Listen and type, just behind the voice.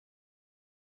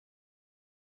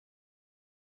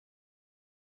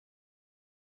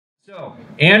So,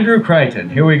 Andrew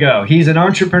Crichton, here we go. He's an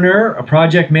entrepreneur, a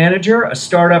project manager, a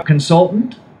startup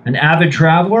consultant, an avid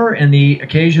traveler, and the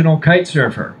occasional kite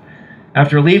surfer.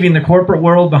 After leaving the corporate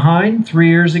world behind 3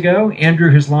 years ago,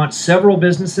 Andrew has launched several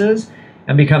businesses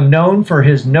and become known for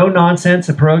his no-nonsense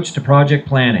approach to project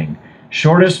planning.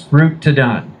 Shortest route to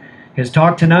done. His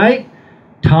talk tonight,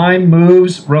 Time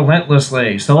Moves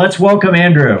Relentlessly. So let's welcome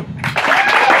Andrew.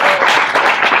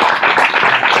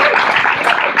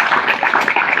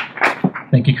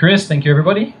 Thank you, Chris. Thank you,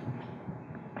 everybody.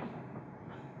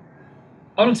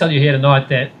 I want to tell you here tonight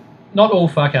that not all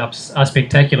fuck-ups are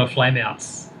spectacular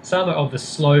flame-outs. Some are of the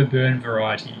slow burn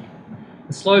variety.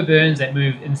 The slow burns that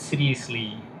move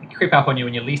insidiously and creep up on you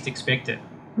when you least expect it.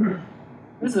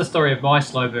 This is the story of my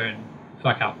slow burn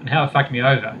fuck-up and how it fucked me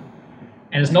over.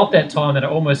 And it's not that time that I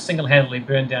almost single-handedly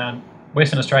burned down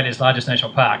Western Australia's largest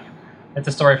national park. That's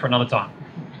a story for another time.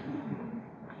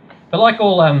 But like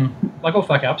all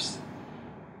fuck-ups,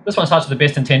 this one starts with the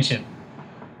best intention.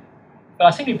 But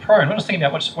I seem to be prone, when I was thinking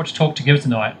about which talk to give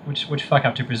tonight, which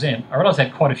fuck-up to present, I realised I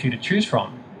had quite a few to choose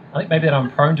from. I think maybe that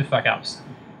I'm prone to fuck-ups.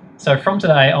 So from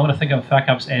today, I want to think of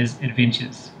fuck-ups as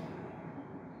adventures.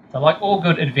 So like all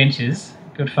good adventures,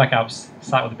 good fuck-ups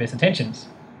start with the best intentions.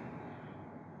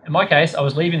 In my case, I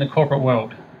was leaving the corporate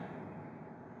world.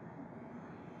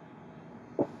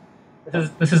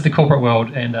 This is the corporate world,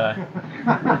 and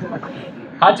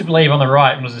hard to believe on the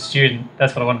right when I was a student,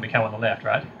 that's what I wanted to become on the left,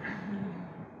 right?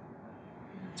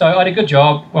 So I had a good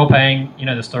job, well-paying, you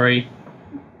know the story,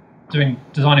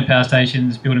 designing power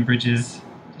stations, building bridges,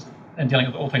 and dealing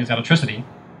with all things electricity.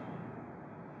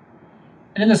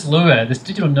 And then this lure, this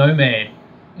digital nomad,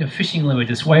 fishing lure,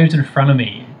 just waved in front of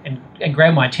me and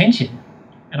grabbed my attention.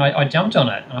 And I jumped on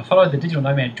it, and I followed the digital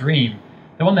nomad dream,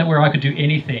 the one where I could do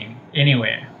anything,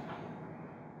 anywhere.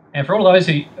 And for all those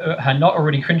who are not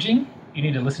already cringing, you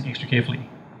need to listen extra carefully.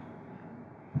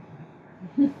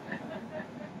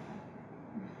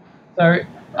 So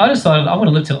I decided I want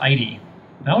to live till 80.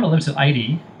 And I want to live till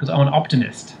 80 because I'm an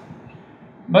optimist.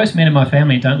 Most men in my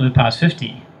family don't live past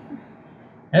 50.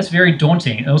 That's very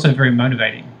daunting and also very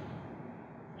motivating.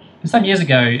 Some years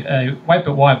ago, a Wait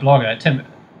But Why blogger,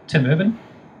 Tim Urban,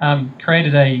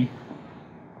 created a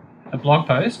blog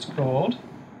post called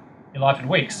Your Life in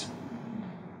Weeks.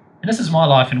 And this is my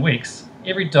life in weeks.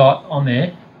 Every dot on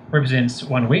there represents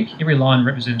 1 week. Every line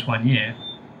represents 1 year.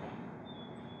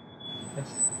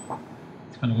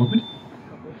 It's kind of awkward.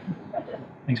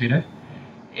 Thanks, Vito.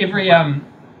 So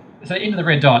the end of the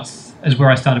red dots is where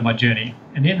I started my journey,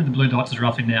 and the end of the blue dots is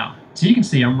roughly now. So you can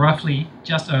see I'm roughly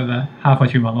just over halfway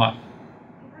through my life.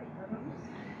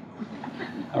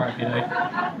 All right, Vito.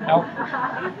 Help.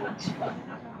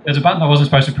 There's a button I wasn't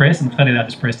supposed to press, and clearly I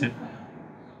just pressed it.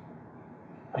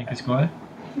 Thank you, Squire.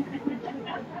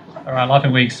 All right, life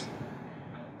in weeks. So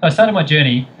I started my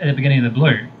journey at the beginning of the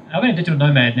blue. I've been a digital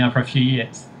nomad now for a few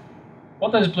years.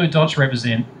 What those blue dots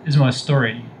represent is my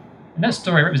story. And that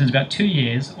story represents about 2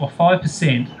 years, or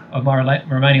 5% of my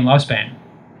remaining lifespan.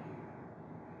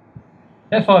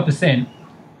 That 5%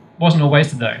 wasn't all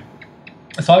wasted though.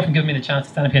 Aside from giving me the chance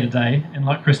to stand up here today, and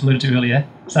like Chris alluded to earlier,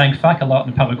 saying fuck a lot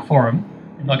in a public forum,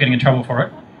 and not getting in trouble for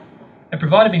it, it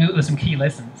provided me with some key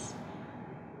lessons.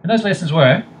 And those lessons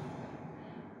were,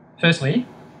 firstly,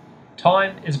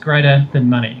 time is greater than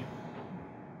money.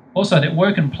 Also, that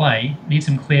work and play need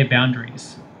some clear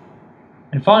boundaries.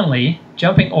 And finally,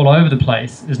 jumping all over the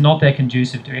place is not that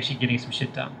conducive to actually getting some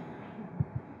shit done.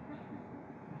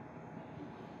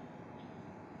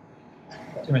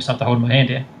 Too much stuff to hold in my hand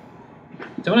here.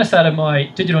 So when I started my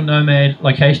digital nomad,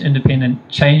 location independent,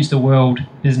 change the world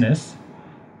business,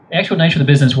 the actual nature of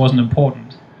the business wasn't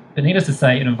important. But needless to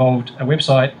say, it involved a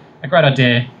website, a great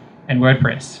idea, and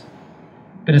WordPress.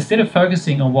 But instead of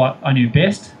focusing on what I knew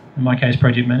best, in my case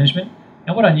project management,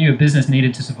 and what I knew a business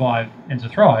needed to survive and to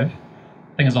thrive,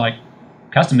 things like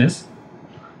customers,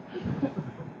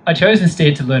 I chose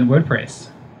instead to learn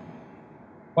WordPress.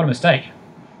 What a mistake.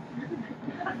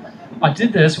 I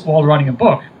did this while writing a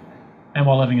book and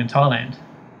while living in Thailand.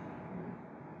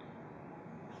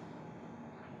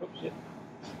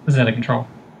 This is out of control.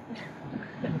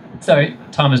 So,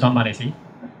 time is not money, see?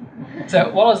 So,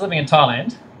 while I was living in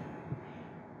Thailand,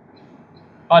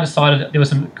 I decided that there were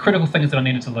some critical things that I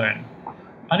needed to learn.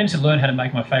 I needed to learn how to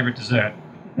make my favourite dessert,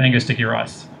 mango sticky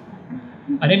rice.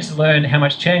 I needed to learn how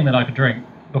much chang that I could drink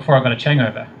before I got a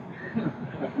changover.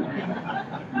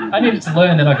 I needed to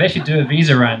learn that I could actually do a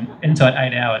visa run inside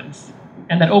 8 hours,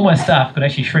 and that all my stuff could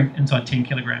actually shrink inside 10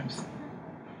 kilograms.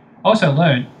 I also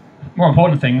learned more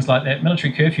important things like that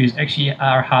military curfews actually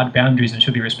are hard boundaries and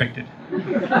should be respected.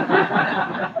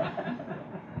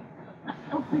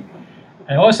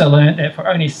 And I also learned that for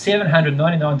only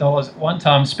 $799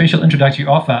 one-time special introductory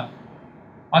offer,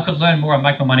 I could learn more and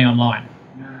make my money online.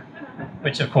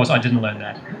 Which, of course, I didn't learn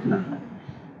that.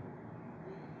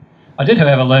 I did,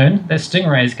 however, learn that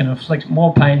stingrays can inflict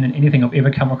more pain than anything I've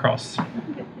ever come across.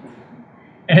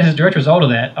 And as a direct result of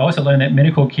that, I also learned that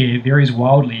medical care varies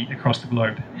wildly across the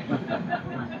globe.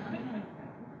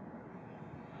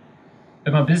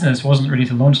 But my business wasn't ready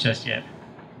to launch just yet.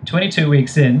 22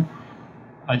 weeks in,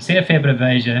 I'd seen a fair bit of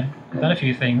Asia, done a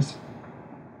few things,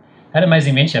 had an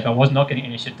amazing venture, but was not getting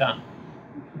any shit done.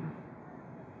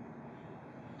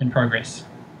 In progress.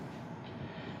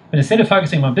 But instead of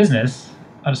focusing on my business,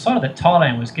 I decided that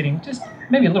Thailand was getting just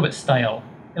maybe a little bit stale.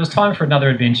 It was time for another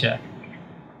adventure.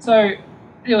 So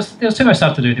there was too much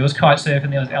stuff to do. There was kite surfing,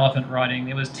 there was elephant riding,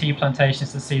 there was tea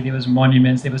plantations to see, there was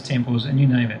monuments, there was temples, and you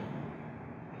name it.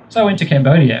 So I went to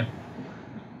Cambodia,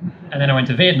 and then I went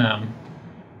to Vietnam,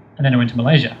 and then I went to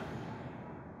Malaysia.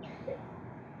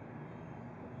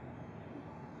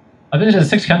 I visited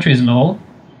 6 countries in all,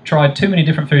 tried too many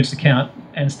different foods to count,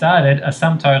 and started a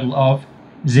sum total of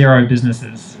 0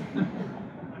 businesses.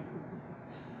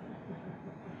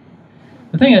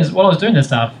 The thing is, while I was doing this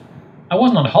stuff, I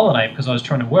wasn't on holiday because I was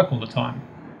trying to work all the time.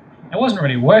 I wasn't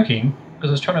really working because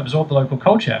I was trying to absorb the local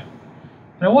culture.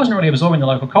 And I wasn't really absorbing the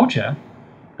local culture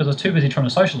because I was too busy trying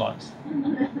to socialise.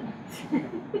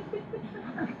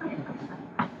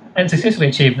 And successfully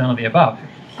achieved none of the above.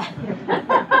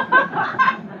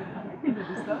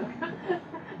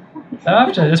 So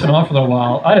after this went on for a little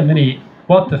while, I had a mini,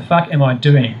 what the fuck am I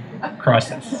doing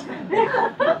crisis.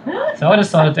 So I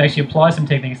decided to actually apply some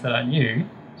techniques that I knew,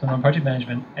 so my project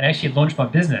management, and actually launch my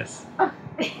business.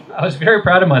 I was very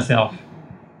proud of myself.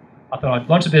 I thought I'd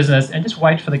launch a business and just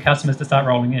wait for the customers to start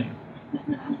rolling in.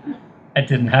 It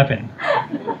didn't happen.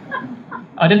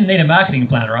 I didn't need a marketing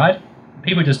plan, right?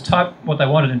 People just type what they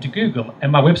wanted into Google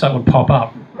and my website would pop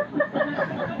up.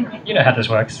 You know how this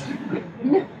works.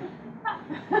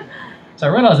 So I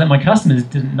realised that my customers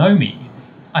didn't know me.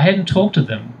 I hadn't talked to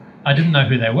them. I didn't know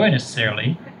who they were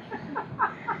necessarily.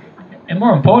 And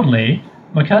more importantly,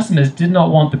 my customers did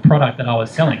not want the product that I was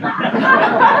selling.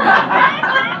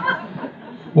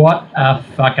 What a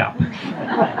fuck up.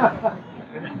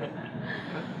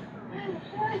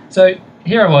 So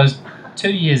here I was,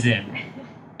 2 years in.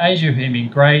 Asia had been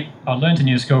great. I learned a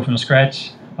new skill from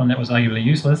scratch, one that was arguably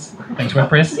useless, thanks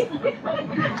WordPress.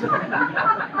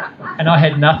 And I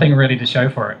had nothing really to show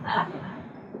for it.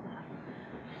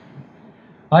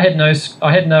 I had no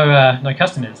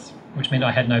customers, which meant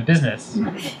I had no business.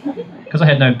 Because I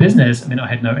had no business, it meant I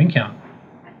had no income.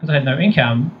 Because I had no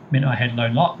income, it meant I had no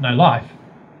life.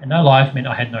 And no life meant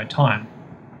I had no time.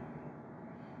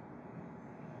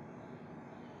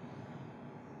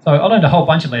 So I learned a whole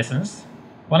bunch of lessons,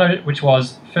 one of it which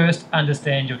was, first,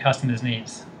 understand your customer's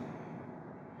needs.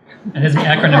 And there's an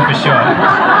acronym for sure.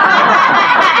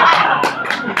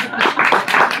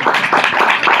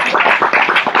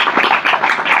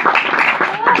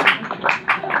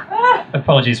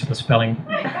 Apologies for the spelling,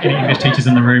 any English teachers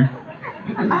in the room.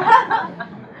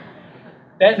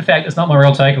 That, in fact, is not my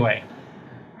real takeaway.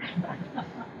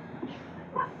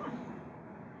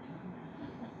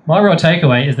 My real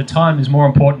takeaway is that time is more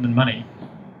important than money.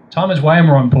 Time is way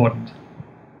more important.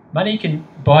 Money can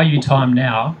buy you time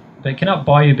now, but it cannot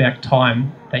buy you back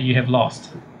time that you have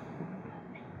lost.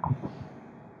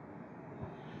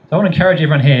 So I want to encourage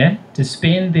everyone here to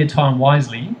spend your time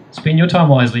wisely,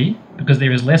 because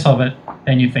there is less of it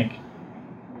than you think.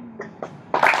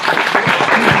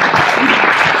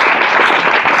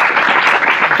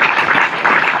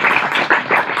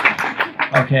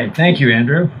 Okay, thank you,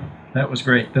 Andrew. That was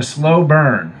great. The slow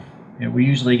burn. You know, we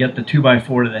usually get the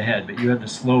 2x4 to the head, but you had the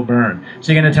slow burn.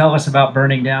 So you're going to tell us about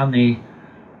burning down the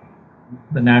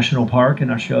national park in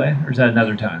Australia, or is that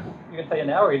another time? You can play an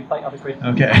hour, or you can play other questions.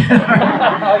 Okay.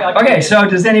 Okay, so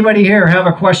does anybody here have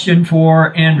a question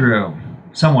for Andrew?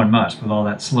 Someone must, with all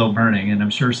that slow burning, and I'm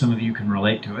sure some of you can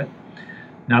relate to it.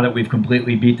 Now that we've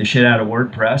completely beat the shit out of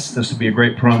WordPress, this would be a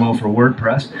great promo for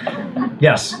WordPress.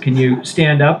 Yes, can you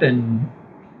stand up and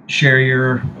share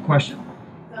your question?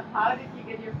 So how did you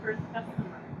get your first customer?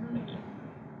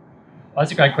 Well,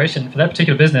 that's a great question. For that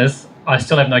particular business, I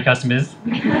still have no customers.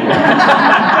 You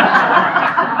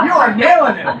are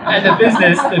nailing it! And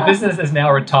the business is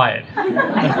now retired.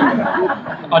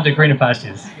 Under greener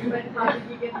pastures. But how did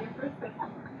you get your first customer?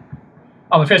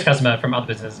 Oh, my first customer from other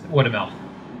business, word of mouth.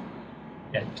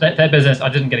 Yeah, for that business, I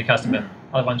didn't get a customer.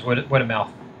 Other ones, word of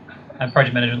mouth. And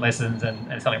project management lessons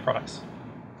and selling products.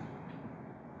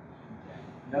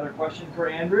 Another question for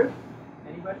Andrew?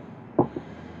 Anybody?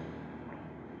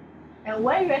 And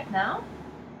where are you at now?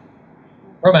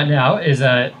 Where I'm at now is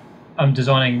I'm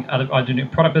designing. I do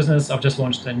product business. I've just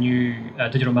launched a new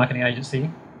digital marketing agency.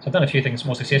 So I've done a few things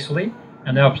more successfully,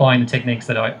 and now applying the techniques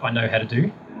that I know how to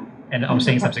do, and I'm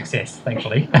seeing some success.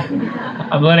 Thankfully,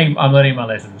 I'm learning my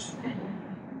lessons.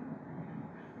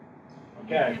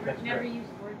 Okay, Never used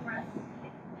WordPress.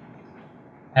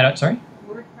 Sorry.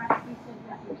 WordPress, you said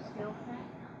that's your skill set.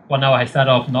 Well, no, I started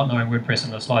off not knowing WordPress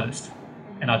in the slightest,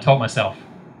 and I taught myself.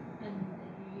 And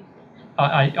you used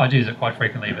it. I do use it quite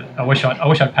frequently, but I wish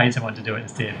I'd paid someone to do it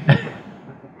instead.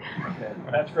 Okay,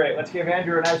 well, that's great. Let's give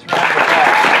Andrew a nice round of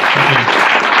applause.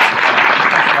 Thank you.